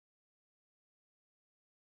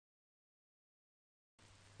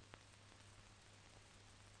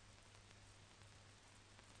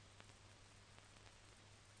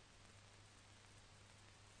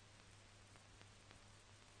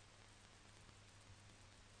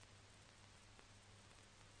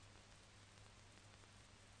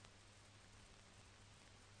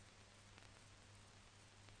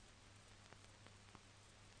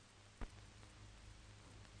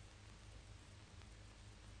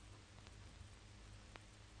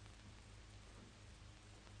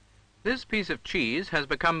This piece of cheese has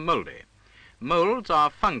become mouldy. Moulds are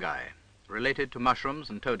fungi, related to mushrooms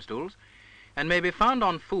and toadstools, and may be found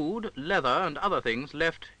on food, leather, and other things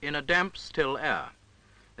left in a damp, still air.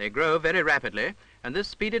 They grow very rapidly, and this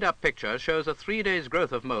speeded-up picture shows a 3 days'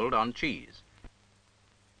 growth of mould on cheese.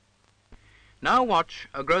 Now watch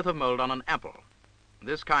a growth of mould on an apple.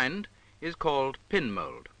 This kind is called pin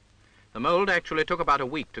mould. The mould actually took about a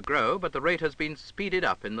week to grow, but the rate has been speeded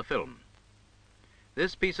up in the film.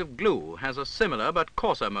 This piece of glue has a similar but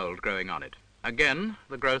coarser mould growing on it. Again,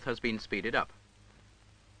 the growth has been speeded up.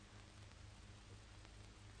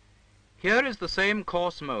 Here is the same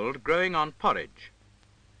coarse mould growing on porridge.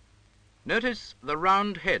 Notice the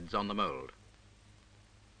round heads on the mould.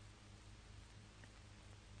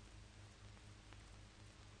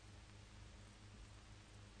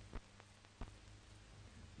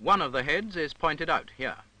 One of the heads is pointed out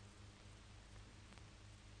here.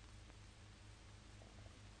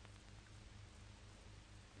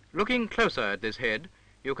 Looking closer at this head,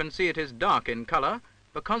 you can see it is dark in color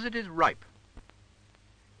because it is ripe.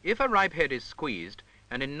 If a ripe head is squeezed,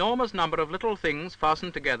 an enormous number of little things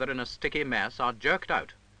fastened together in a sticky mass are jerked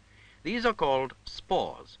out. These are called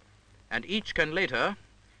spores, and each can later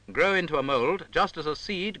grow into a mould just as a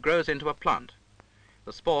seed grows into a plant.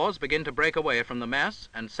 The spores begin to break away from the mass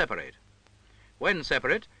and separate. When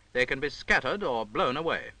separate, they can be scattered or blown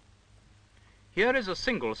away. Here is a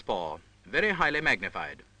single spore, very highly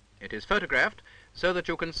magnified. It is photographed so that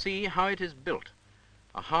you can see how it is built.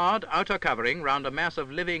 A hard outer covering round a mass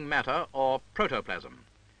of living matter or protoplasm.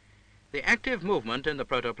 The active movement in the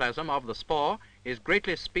protoplasm of the spore is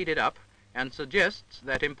greatly speeded up and suggests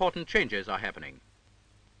that important changes are happening.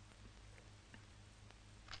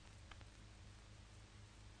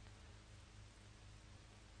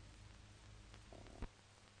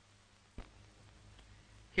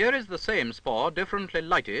 Here is the same spore differently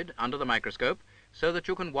lighted under the microscope so that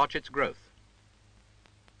you can watch its growth.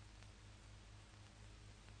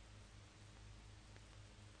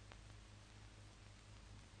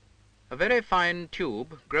 A very fine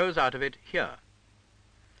tube grows out of it here.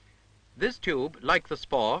 This tube, like the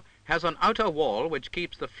spore, has an outer wall which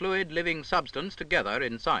keeps the fluid living substance together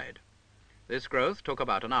inside. This growth took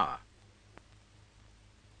about an hour.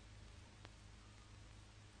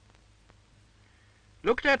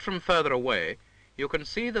 Looked at from further away, you can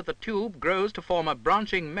see that the tube grows to form a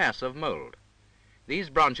branching mass of mould. These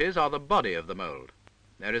branches are the body of the mould.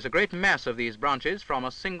 There is a great mass of these branches from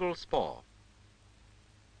a single spore.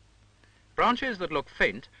 Branches that look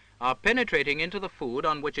faint are penetrating into the food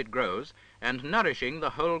on which it grows and nourishing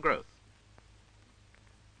the whole growth.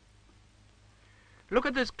 Look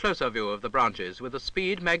at this closer view of the branches with the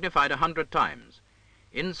speed magnified 100 times.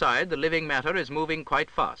 Inside, the living matter is moving quite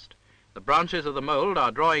fast. The branches of the mould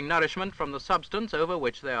are drawing nourishment from the substance over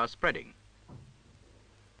which they are spreading.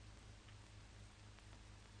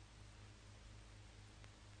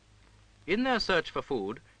 In their search for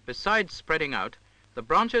food, besides spreading out, the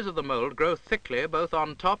branches of the mould grow thickly both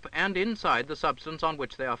on top and inside the substance on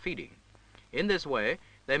which they are feeding. In this way,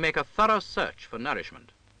 they make a thorough search for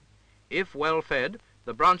nourishment. If well fed,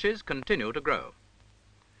 the branches continue to grow.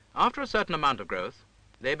 After a certain amount of growth,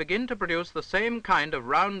 they begin to produce the same kind of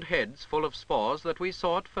round heads full of spores that we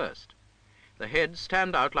saw at first. The heads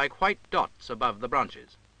stand out like white dots above the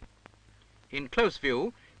branches. In close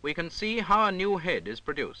view, we can see how a new head is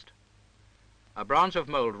produced. A branch of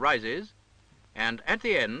mould rises, and at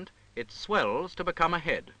the end, it swells to become a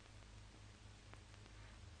head.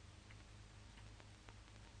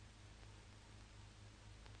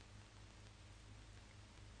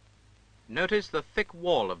 Notice the thick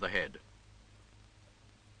wall of the head.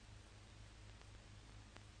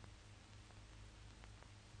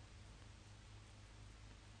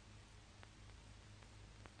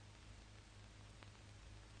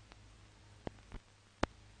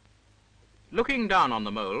 Looking down on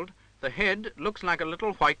the mould, the head looks like a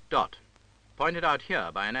little white dot, pointed out here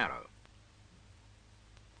by an arrow.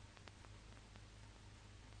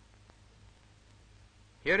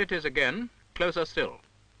 Here it is again, closer still.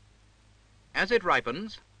 As it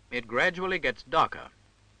ripens, it gradually gets darker.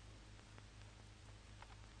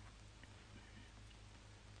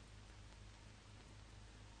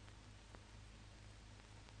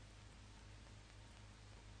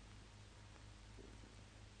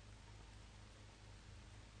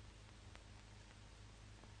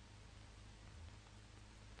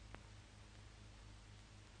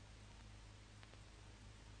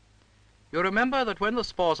 You remember that when the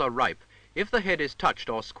spores are ripe, if the head is touched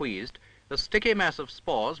or squeezed, the sticky mass of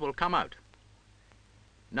spores will come out.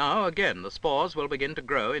 Now again the spores will begin to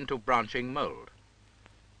grow into branching mould.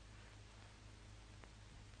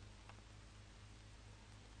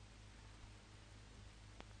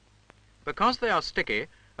 Because they are sticky,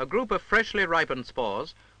 a group of freshly ripened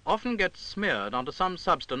spores often gets smeared onto some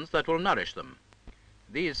substance that will nourish them.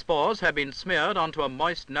 These spores have been smeared onto a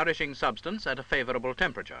moist, nourishing substance at a favorable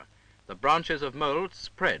temperature. The branches of mould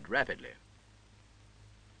spread rapidly.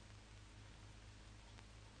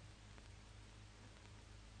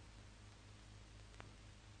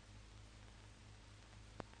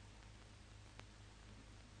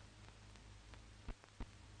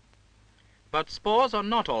 But spores are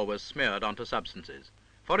not always smeared onto substances.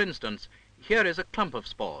 For instance, here is a clump of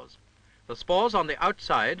spores. The spores on the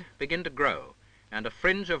outside begin to grow, and a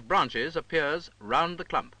fringe of branches appears round the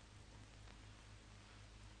clump.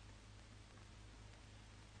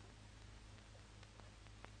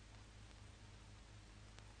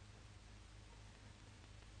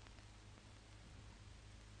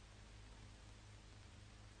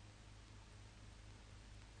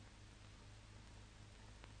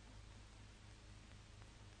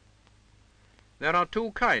 There are two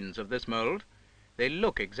kinds of this mould. They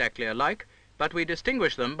look exactly alike, but we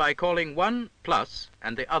distinguish them by calling one plus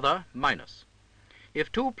and the other minus.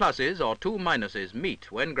 If two pluses or two minuses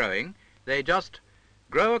meet when growing, they just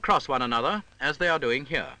grow across one another, as they are doing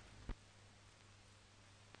here.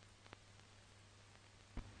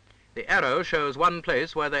 The arrow shows one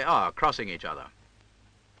place where they are crossing each other.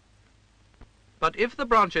 But if the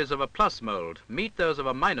branches of a plus mould meet those of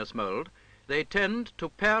a minus mould, they tend to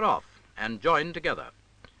pair off and join together.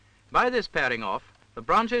 By this pairing off, the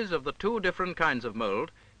branches of the two different kinds of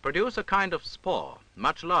mould produce a kind of spore,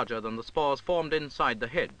 much larger than the spores formed inside the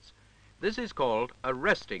heads. This is called a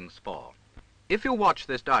resting spore. If you watch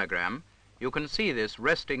this diagram, you can see this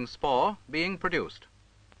resting spore being produced.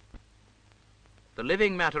 The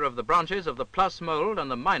living matter of the branches of the plus mould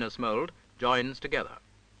and the minus mould joins together.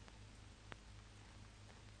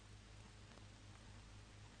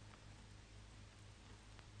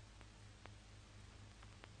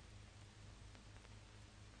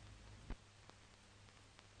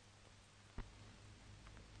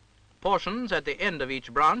 Portions at the end of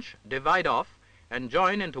each branch divide off and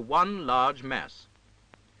join into one large mass.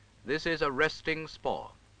 This is a resting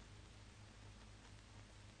spore.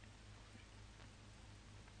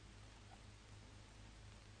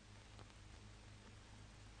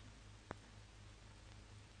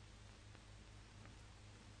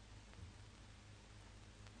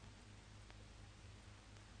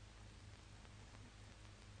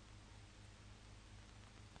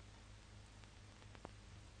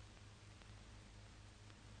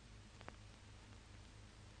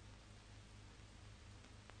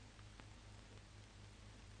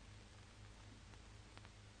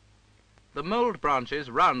 The mould branches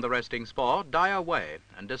round the resting spore die away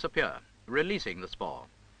and disappear, releasing the spore.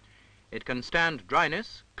 It can stand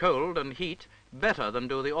dryness, cold and heat better than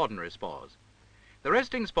do the ordinary spores. The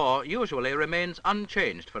resting spore usually remains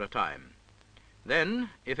unchanged for a time. Then,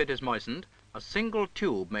 if it is moistened, a single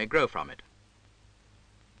tube may grow from it,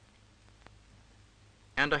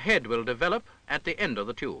 and a head will develop at the end of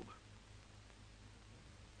the tube.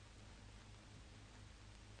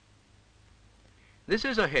 This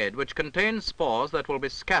is a head which contains spores that will be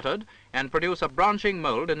scattered and produce a branching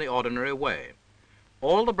mould in the ordinary way.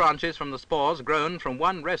 All the branches from the spores grown from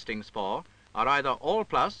one resting spore are either all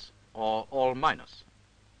plus or all minus.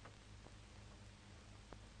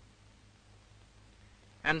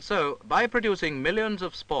 And so, by producing millions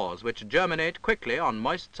of spores which germinate quickly on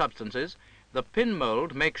moist substances, the pin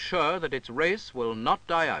mould makes sure that its race will not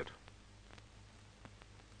die out.